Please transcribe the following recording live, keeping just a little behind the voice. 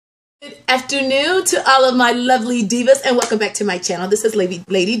Good afternoon to all of my lovely divas, and welcome back to my channel. This is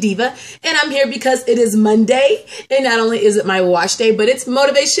Lady Diva, and I'm here because it is Monday, and not only is it my wash day, but it's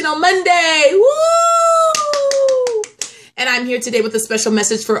Motivational Monday. Woo! And I'm here today with a special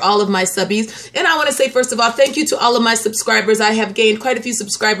message for all of my subbies. And I want to say, first of all, thank you to all of my subscribers. I have gained quite a few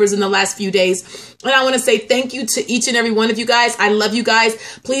subscribers in the last few days. And I want to say thank you to each and every one of you guys. I love you guys.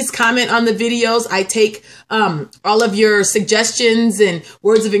 Please comment on the videos. I take all of your suggestions and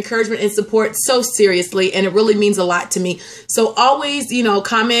words of encouragement and support so seriously. And it really means a lot to me. So always,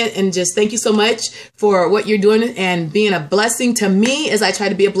 comment and just thank you so much for what you're doing and being a blessing to me as I try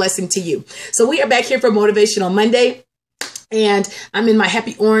to be a blessing to you. So we are back here for Motivational Monday. And I'm in my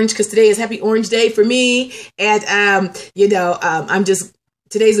happy orange because today is happy orange day for me. And,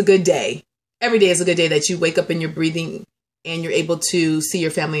 today's a good day. Every day is a good day that you wake up and you're breathing and you're able to see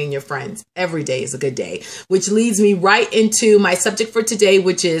your family and your friends. Every day is a good day, which leads me right into my subject for today,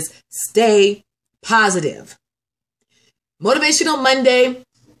 which is stay positive. Motivational Monday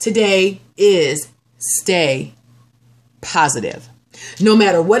today is stay positive. No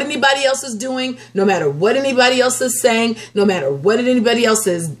matter what anybody else is doing, no matter what anybody else is saying, no matter what anybody else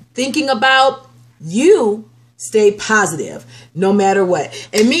is thinking about, you stay positive no matter what.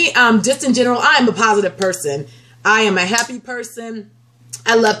 And me, just in general, I'm a positive person. I am a happy person.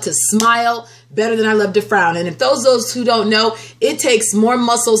 I love to smile better than I love to frown. And if those who don't know, it takes more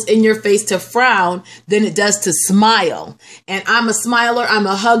muscles in your face to frown than it does to smile. And I'm a smiler. I'm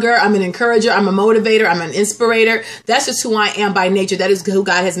a hugger. I'm an encourager. I'm a motivator. I'm an inspirator. That's just who I am by nature. That is who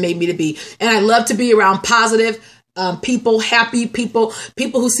God has made me to be. And I love to be around positive people, happy people,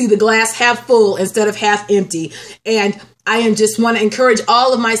 people who see the glass half full instead of half empty. And I just want to encourage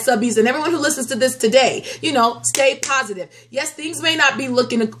all of my subbies and everyone who listens to this today, stay positive. Yes, things may not be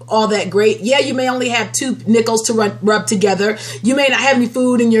looking all that great. Yeah, you may only have 2 nickels to rub together. You may not have any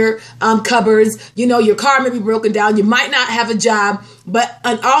food in your cupboards. Your car may be broken down. You might not have a job. But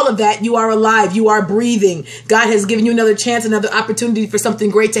on all of that, you are alive. You are breathing. God has given you another chance, another opportunity for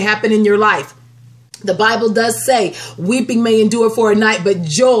something great to happen in your life. The Bible does say, weeping may endure for a night, but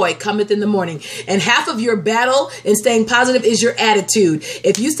joy cometh in the morning. And half of your battle in staying positive is your attitude.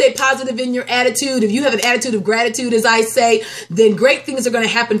 If you stay positive in your attitude, if you have an attitude of gratitude, as I say, then great things are going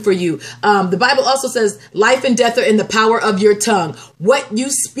to happen for you. The Bible also says life and death are in the power of your tongue. What you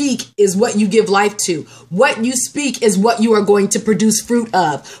speak is what you give life to. What you speak is what you are going to produce fruit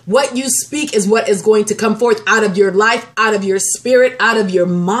of. What you speak is what is going to come forth out of your life, out of your spirit, out of your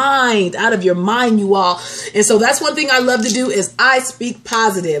mind, you all. And so that's one thing I love to do is I speak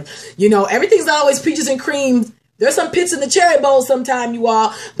positive. Everything's not always peaches and cream. There's some pits in the cherry bowl sometime, you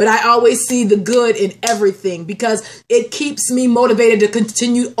all, but I always see the good in everything because it keeps me motivated to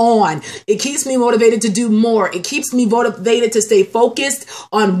continue on. It keeps me motivated to do more. It keeps me motivated to stay focused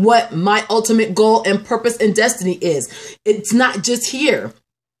on what my ultimate goal and purpose and destiny is. It's not just here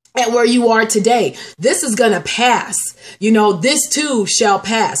at where you are today. This is going to pass. This too shall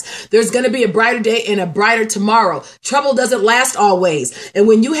pass. There's going to be a brighter day and a brighter tomorrow. Trouble doesn't last always. And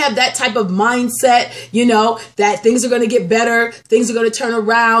when you have that type of mindset, that things are going to get better, things are going to turn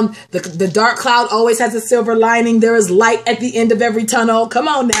around. The dark cloud always has a silver lining. There is light at the end of every tunnel. Come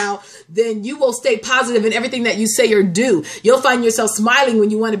on now. Then you will stay positive in everything that you say or do. You'll find yourself smiling when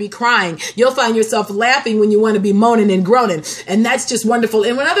you want to be crying. You'll find yourself laughing when you want to be moaning and groaning. And that's just wonderful.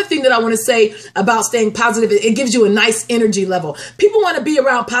 And another thing that I want to say about staying positive, it gives you a nice energy level. People want to be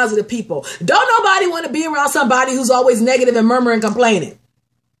around positive people. Don't nobody want to be around somebody who's always negative and murmuring, complaining.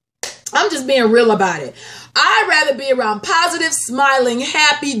 I'm just being real about it. I'd rather be around positive, smiling,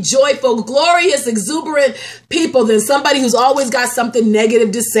 happy, joyful, glorious, exuberant people than somebody who's always got something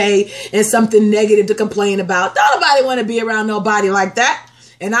negative to say and something negative to complain about. Don't nobody want to be around nobody like that.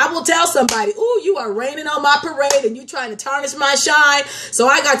 And I will tell somebody, ooh, you are raining on my parade and you trying to tarnish my shine. So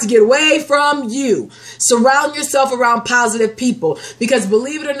I got to get away from you. Surround yourself around positive people because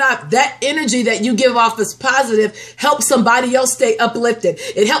believe it or not, that energy that you give off as positive helps somebody else stay uplifted.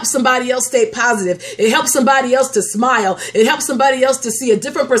 It helps somebody else stay positive. It helps somebody else to smile. It helps somebody else to see a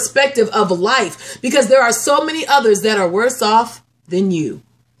different perspective of life because there are so many others that are worse off than you.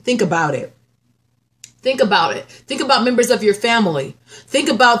 Think about it. Think about it. Think about members of your family. Think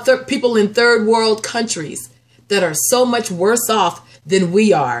about people in third world countries that are so much worse off than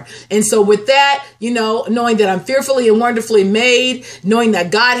we are. And so with that, knowing that I'm fearfully and wonderfully made, knowing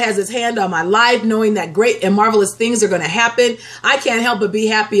that God has his hand on my life, knowing that great and marvelous things are going to happen, I can't help but be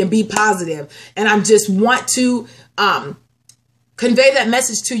happy and be positive. And I just want to convey that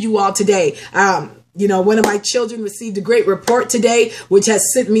message to you all today. One of my children received a great report today, which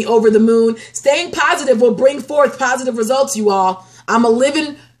has sent me over the moon. Staying positive will bring forth positive results, you all. I'm a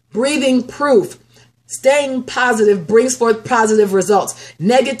living Breathing proof. Staying positive brings forth positive results.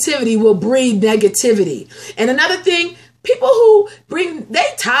 Negativity will breed negativity. And another thing, people who they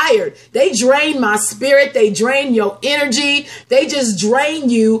tired. They drain my spirit. They drain your energy. They just drain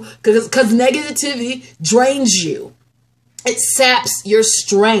you because negativity drains you. It saps your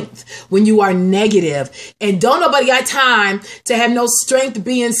strength when you are negative. And don't nobody got time to have no strength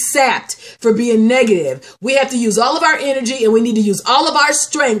being sapped for being negative. We have to use all of our energy and we need to use all of our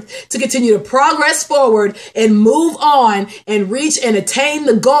strength to continue to progress forward and move on and reach and attain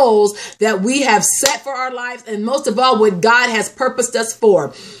the goals that we have set for our lives. And most of all, what God has purposed us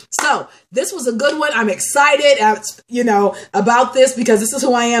for. So this was a good one. I'm excited, about this because this is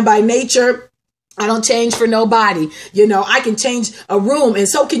who I am by nature. I don't change for nobody. I can change a room and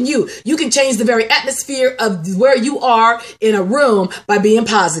so can you. You can change the very atmosphere of where you are in a room by being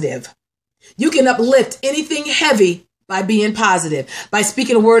positive. You can uplift anything heavy by being positive, by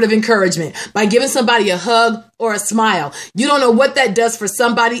speaking a word of encouragement, by giving somebody a hug or a smile. You don't know what that does for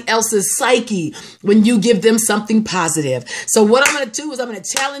somebody else's psyche when you give them something positive. So what I'm going to do is I'm going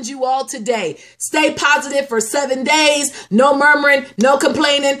to challenge you all today. Stay positive for 7 days. No murmuring, no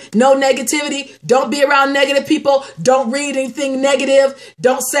complaining, no negativity. Don't be around negative people. Don't read anything negative.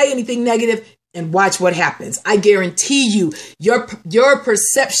 Don't say anything negative, and watch what happens. I guarantee you, your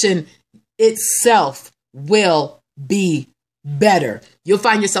perception itself will be better. You'll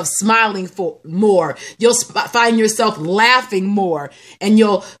find yourself smiling more. You'll find yourself laughing more, and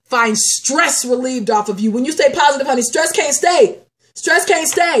you'll find stress relieved off of you. When you stay positive, honey, stress can't stay. Stress can't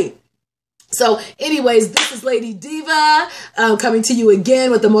stay. So anyways, this is Lady Diva coming to you again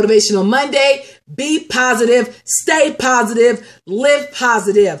with the Motivational Monday. Be positive, stay positive, live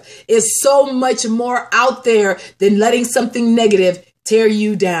positive. It's so much more out there than letting something negative tear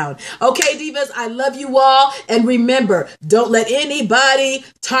you down. Okay, divas, I love you all. And remember, don't let anybody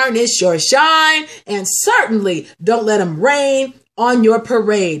tarnish your shine, and certainly don't let them rain on your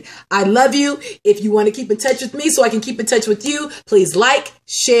parade. I love you. If you want to keep in touch with me so I can keep in touch with you, please like,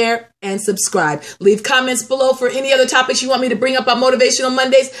 share, and subscribe. Leave comments below for any other topics you want me to bring up on Motivational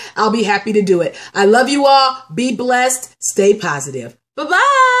Mondays. I'll be happy to do it. I love you all. Be blessed. Stay positive. Bye-bye.